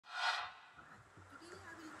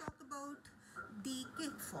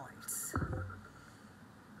cake faults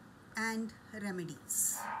and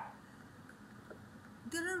remedies.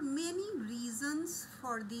 There are many reasons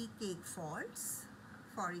for the cake faults.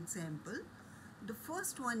 For example, the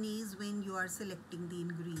first one is when you are selecting the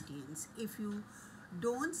ingredients. If you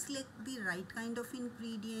don't select the right kind of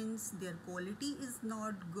ingredients, their quality is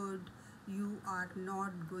not good, you are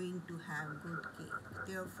not going to have good cake.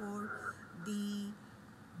 Therefore, the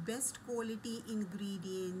best quality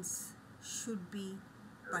ingredients should be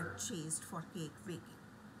purchased for cake making.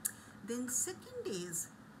 Then second is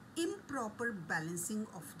improper balancing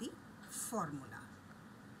of the formula.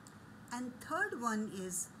 And third one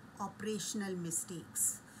is operational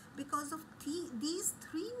mistakes. Because of these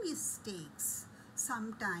three mistakes,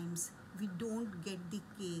 sometimes we don't get the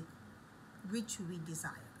cake which we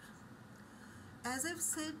desire. As I've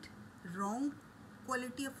said, wrong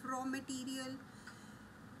quality of raw material.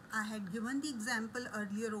 I had given the example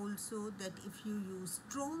earlier also that if you use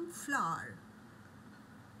strong flour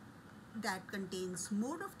that contains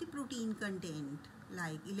more of the protein content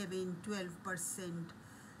like 11-12%,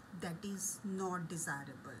 that is not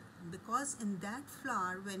desirable, because in that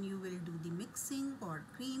flour, when you will do the mixing or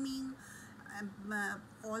creaming,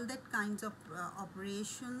 all that kinds of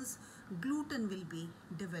operations, gluten will be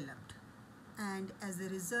developed, and as a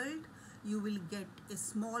result you will get a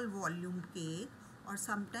small volume cake, or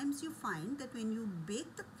sometimes you find that when you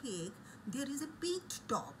bake the cake there is a peaked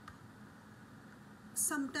top.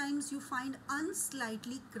 Sometimes you find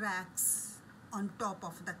unslightly cracks on top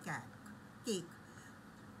of the cake,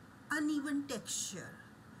 uneven texture.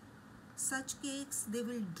 Such cakes, they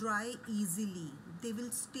will dry easily, they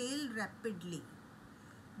will stale rapidly.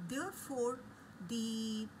 Therefore,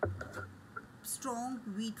 the strong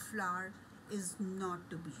wheat flour is not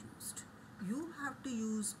to be used. You have to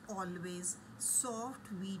use always soft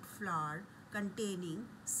wheat flour containing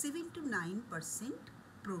 7 to 9%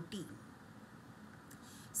 protein.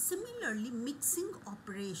 Similarly, mixing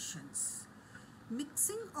operations.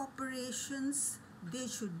 Mixing operations, they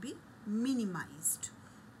should be minimized,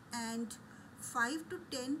 and 5 to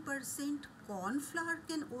 10% corn flour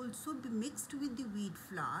can also be mixed with the wheat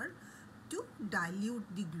flour to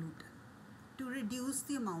dilute the gluten, to reduce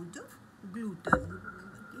the amount of gluten.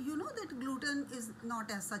 You know that gluten is not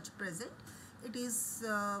as such present. It is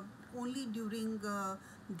only during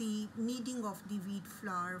the kneading of the wheat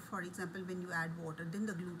flour. For example, when you add water, then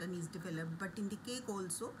the gluten is developed. But in the cake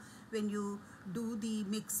also, when you do the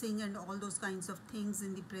mixing and all those kinds of things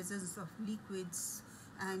in the presence of liquids,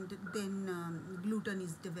 and then gluten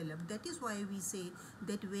is developed. That is why we say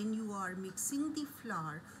that when you are mixing the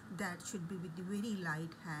flour, that should be with the very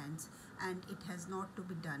light hands, and it has not to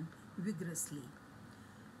be done vigorously.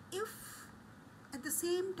 If at the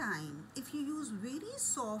same time, if you use very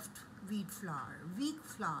soft wheat flour, weak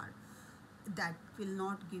flour, that will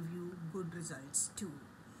not give you good results too.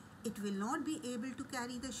 It will not be able to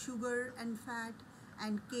carry the sugar and fat,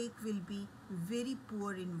 and cake will be very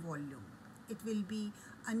poor in volume. It will be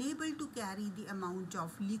unable to carry the amount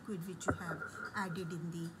of liquid which you have added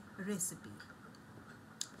in the recipe.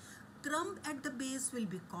 Crumb at the base will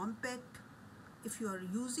be compact. If you are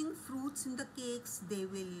using fruits in the cakes, they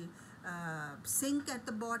will sink at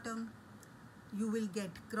the bottom. You will get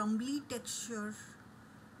crumbly texture,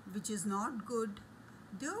 which is not good.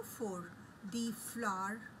 Therefore, the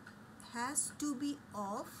flour has to be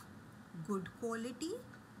of good quality,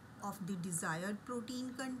 of the desired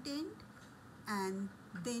protein content, and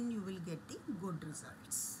then you will get the good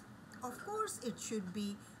results. Of course, it should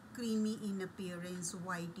be creamy in appearance,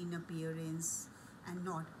 white in appearance, and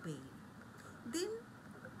not pale. Then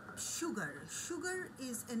sugar. Sugar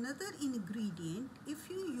is another ingredient. If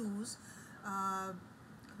you use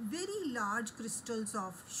very large crystals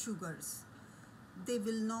of sugars, they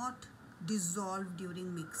will not dissolve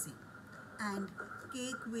during mixing, and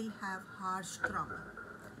cake will have harsh crumb.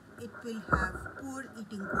 It will have poor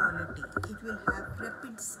eating quality. It will have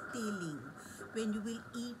rapid staling. When you will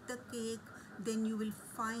eat the cake, then you will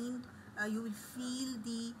find, you will feel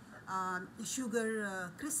the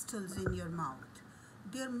sugar crystals in your mouth.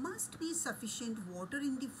 There must be sufficient water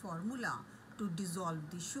in the formula to dissolve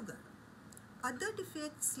the sugar. Other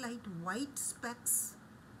defects like white specks,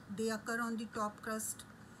 they occur on the top crust,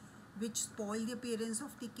 which spoil the appearance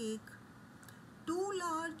of the cake. Too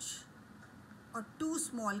large or too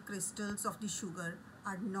small crystals of the sugar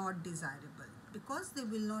are not desirable, because they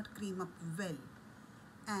will not cream up well,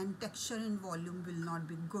 and texture and volume will not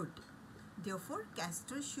be good. Therefore,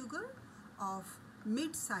 caster sugar of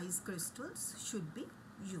mid-size crystals should be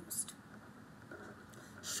used.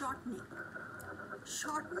 Shortening.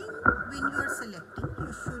 Shortening, when you are selecting,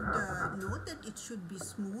 you should know that it should be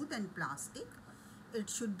smooth and plastic. it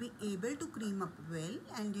should be able to cream up well,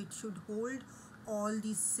 and it should hold all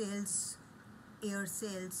the cells, air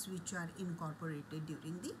cells, which are incorporated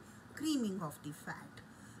during the creaming of the fat.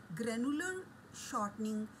 Granular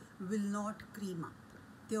shortening will not cream up.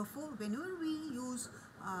 Therefore, whenever we use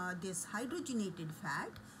this hydrogenated fat,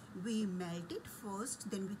 we melt it first,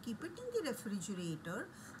 then we keep it in the refrigerator,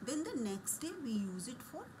 then the next day we use it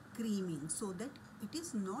for creaming, so that it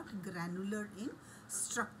is not granular in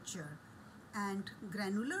structure. And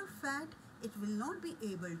granular fat, it will not be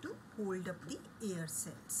able to hold up the air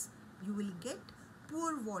cells. You will get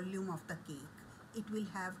poor volume of the cake. It will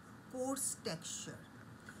have coarse texture.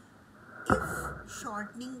 If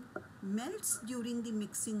shortening melts during the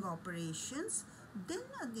mixing operations, then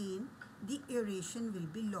again the aeration will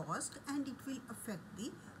be lost and it will affect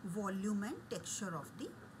the volume and texture of the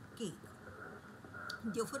cake.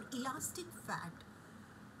 Therefore, elastic fat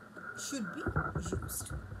should be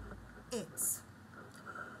used. Eggs.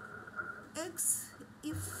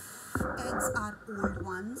 If eggs are old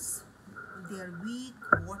ones, they are weak,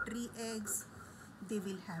 watery eggs, they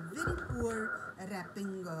will have very poor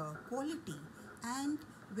wrapping quality, and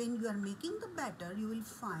when you are making the batter, you will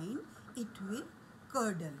find it will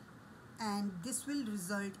curdle, and this will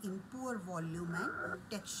result in poor volume and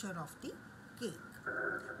texture of the cake.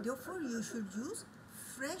 Therefore, you should use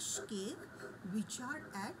fresh cake which are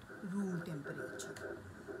at room temperature.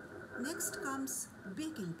 Next comes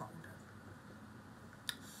baking powder.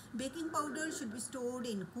 Baking powder should be stored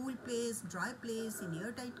in cool place, dry place, in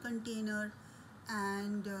airtight container,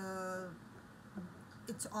 and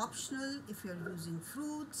it's optional if you are using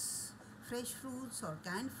fruits, fresh fruits or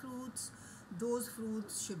canned fruits. Those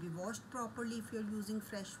fruits should be washed properly. If you are using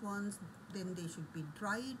fresh ones, then they should be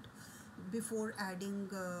dried before adding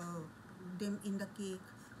them in the cake,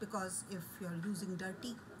 because if you are using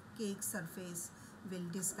dirty cake surface, will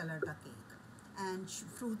discolor the cake, and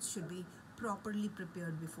fruits should be properly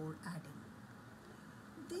prepared before adding.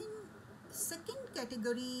 Then second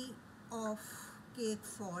category of cake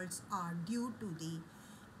faults are due to the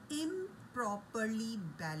improperly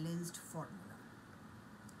balanced formula.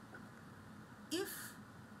 If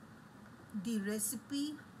the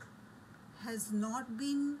recipe has not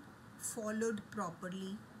been followed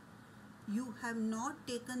properly, you have not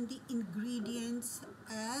taken the ingredients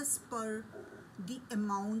as per the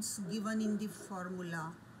amounts given in the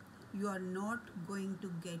formula, you are not going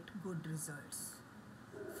to get good results.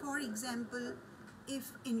 For example,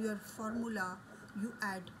 if in your formula you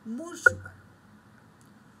add more sugar,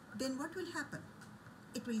 then what will happen?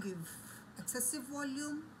 It will give excessive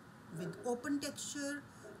volume with open texture,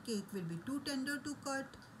 cake will be too tender to cut,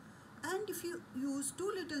 and if you use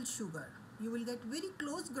too little sugar, you will get very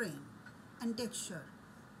close grain and texture.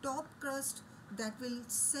 Top crust that will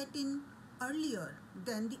set in earlier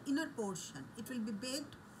than the inner portion. It will be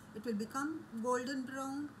baked, it will become golden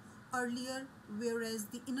brown earlier, whereas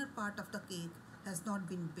the inner part of the cake has not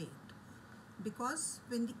been baked. Because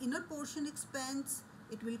when the inner portion expands,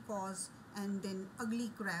 it will cause and then ugly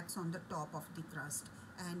cracks on the top of the crust,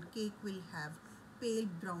 and cake will have pale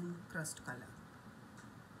brown crust color.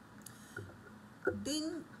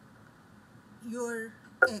 Then your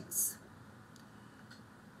eggs.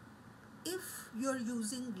 If you are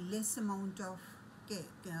using less amount of cake,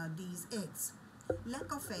 these eggs,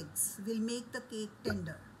 lack of eggs will make the cake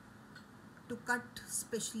tender to cut,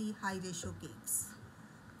 especially high ratio cakes.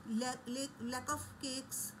 Lack of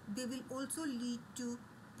cakes, they will also lead to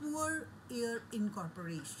poor air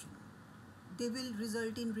incorporation. They will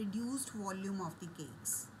result in reduced volume of the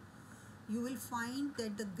cakes. You will find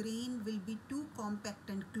that the grain will be too compact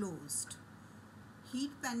and closed.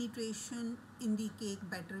 Heat penetration in the cake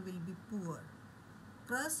batter will be poor.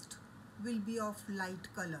 Crust will be of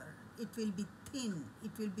light color. It will be thin.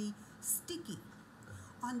 It will be sticky.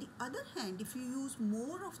 On the other hand, if you use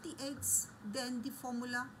more of the eggs than the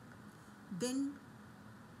formula, then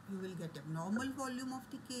you will get a normal volume of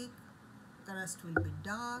the cake. Crust will be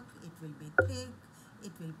dark, it will be thick,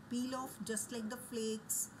 it will peel off just like the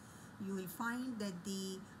flakes. You will find that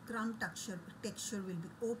the crumb texture will be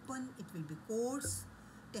open, it will be coarse,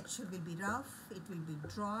 texture will be rough, it will be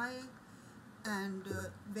dry, and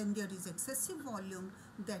when there is excessive volume,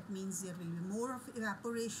 that means there will be more of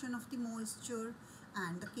evaporation of the moisture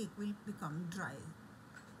and the cake will become dry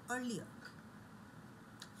earlier.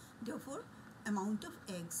 Therefore, amount of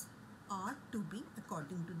eggs are to be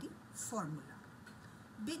according to the formula.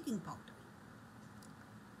 Baking powder.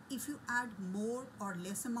 If you add more or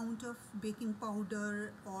less amount of baking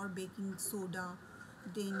powder or baking soda,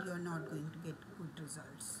 then you are not going to get good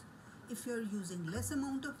results. If you are using less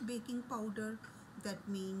amount of baking powder, that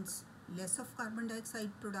means less of carbon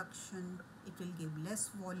dioxide production, it will give less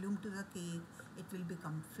volume to the cake, it will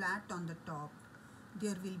become flat on the top,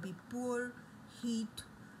 there will be poor heat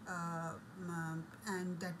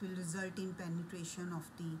and that will result in penetration of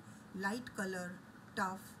the light color,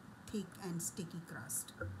 tough, thick and sticky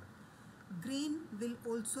crust. Grain will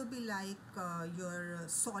also be like your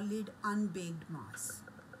solid unbaked mass.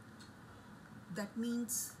 That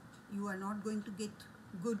means you are not going to get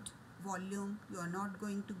good volume, you are not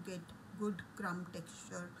going to get good crumb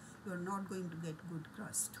texture, you are not going to get good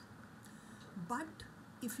crust. But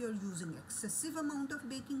if you are using excessive amount of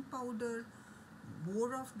baking powder,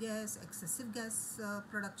 more of gas, excessive gas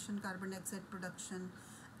production, carbon dioxide production,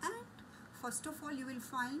 and first of all you will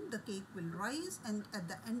find the cake will rise and at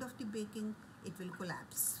the end of the baking it will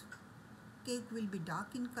collapse. Cake will be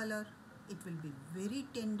dark in color, it will be very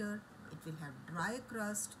tender, it will have dry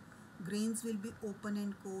crust, grains will be open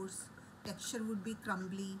and coarse, texture would be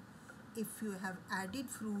crumbly. If you have added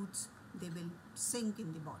fruits, they will sink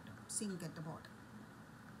at the bottom.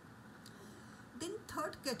 Then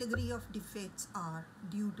third category of defects are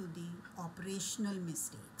due to the operational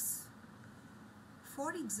mistakes.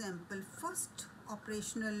 For example, first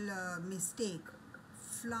operational mistake,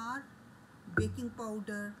 flour, baking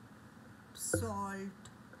powder, salt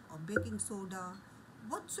or baking soda,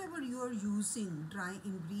 whatsoever you are using, dry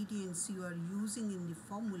ingredients you are using in the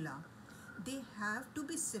formula, they have to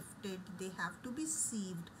be sifted, they have to be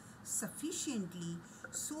sieved sufficiently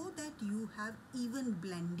so that you have even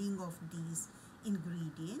blending of these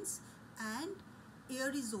ingredients, and air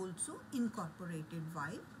is also incorporated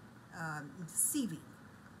while sieving.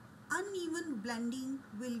 Uneven blending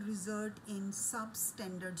will result in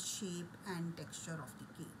substandard shape and texture of the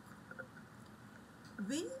cake.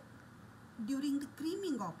 When during the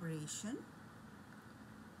creaming operation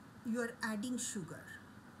you are adding sugar,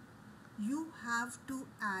 you have to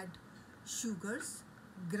add sugars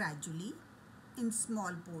gradually in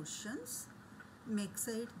small portions, mix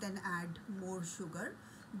it, then add more sugar.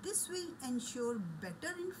 This will ensure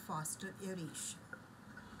better and faster aeration.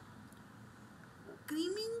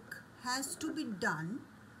 Creaming has to be done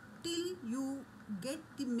till you get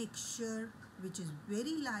the mixture which is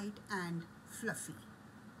very light and fluffy.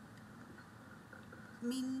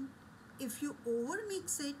 If you over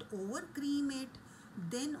mix it, over cream it,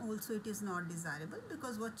 then also it is not desirable,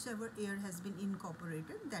 because whatever air has been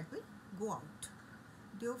incorporated, that will go out.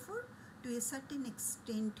 Therefore, to a certain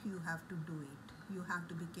extent you have to do it. You have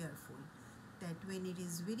to be careful that when it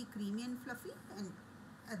is very creamy and fluffy, and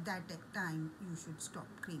at that time you should stop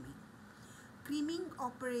creaming. Creaming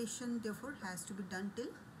operation therefore has to be done till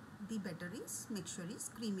the mixture is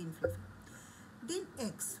creamy and fluffy. Then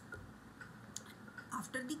eggs.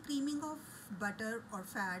 After the creaming of butter or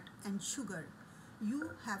fat and sugar,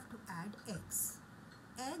 you have to add eggs.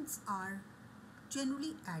 Eggs are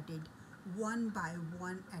generally added one by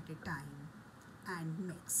one at a time and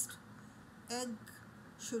mixed. Egg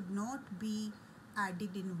should not be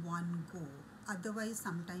added in one go. Otherwise,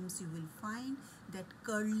 sometimes you will find that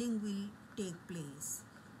curdling will take place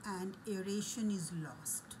and aeration is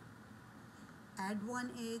lost. Add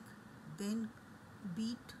one egg, then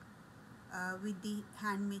beat with the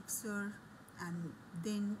hand mixer, and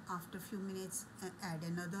then after few minutes add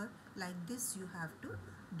another. Like this you have to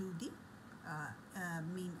do the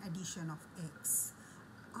addition of eggs.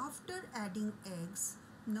 After adding eggs,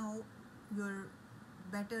 now your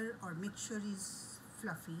batter or mixture is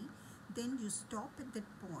fluffy, then you stop at that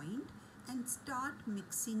point and start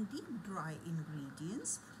mixing the dry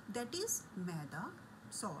ingredients, that is maida,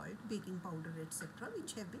 salt, baking powder, etc.,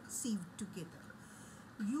 which have been sieved together.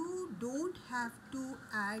 You don't have to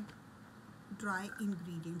add dry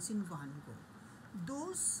ingredients in one go.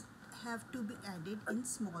 Those have to be added in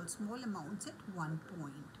small amounts at one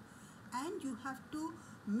point, and you have to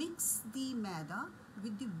mix the maida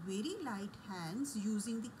with the very light hands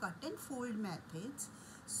using the cut and fold methods,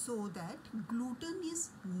 so that gluten is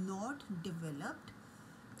not developed,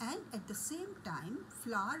 and at the same time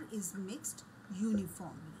flour is mixed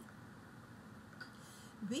uniformly.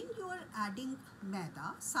 When you are adding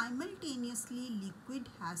maida, simultaneously liquid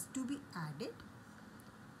has to be added,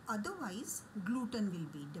 otherwise gluten will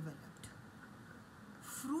be developed.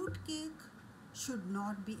 Fruit cake should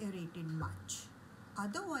not be aerated much,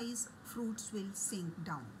 otherwise fruits will sink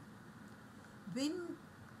down. When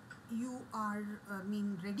you are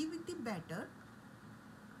ready with the batter,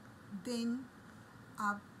 then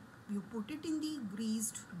you put it in the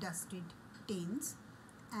greased, dusted tins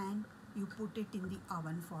and you put it in the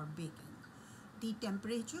oven for baking. The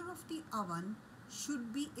temperature of the oven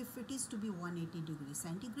should be, if it is to be 180 degrees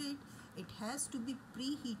centigrade, it has to be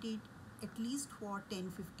preheated at least for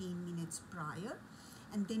 10-15 minutes prior,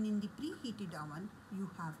 and then in the preheated oven you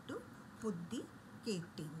have to put the cake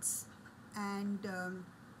tins. And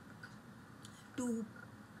to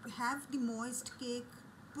have the moist cake,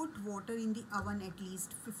 put water in the oven at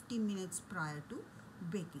least 50 minutes prior to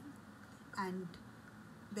baking. And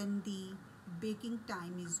when the baking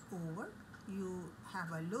time is over, you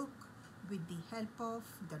have a look with the help of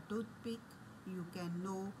the toothpick. You can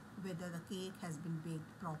know whether the cake has been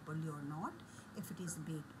baked properly or not. If it is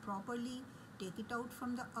baked properly, take it out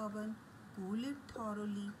from the oven, cool it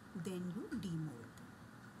thoroughly, then you demold.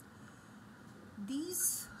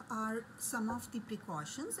 These are some of the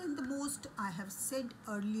precautions, and the most I have said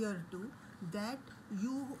earlier too, that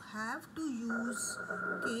you have to use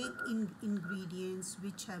cake ingredients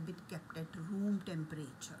which have been kept at room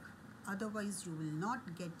temperature. Otherwise you will not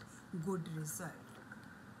get good result.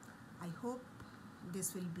 I hope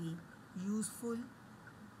this will be useful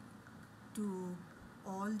to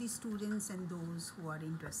all the students and those who are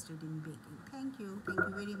interested in baking. Thank you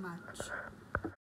very much.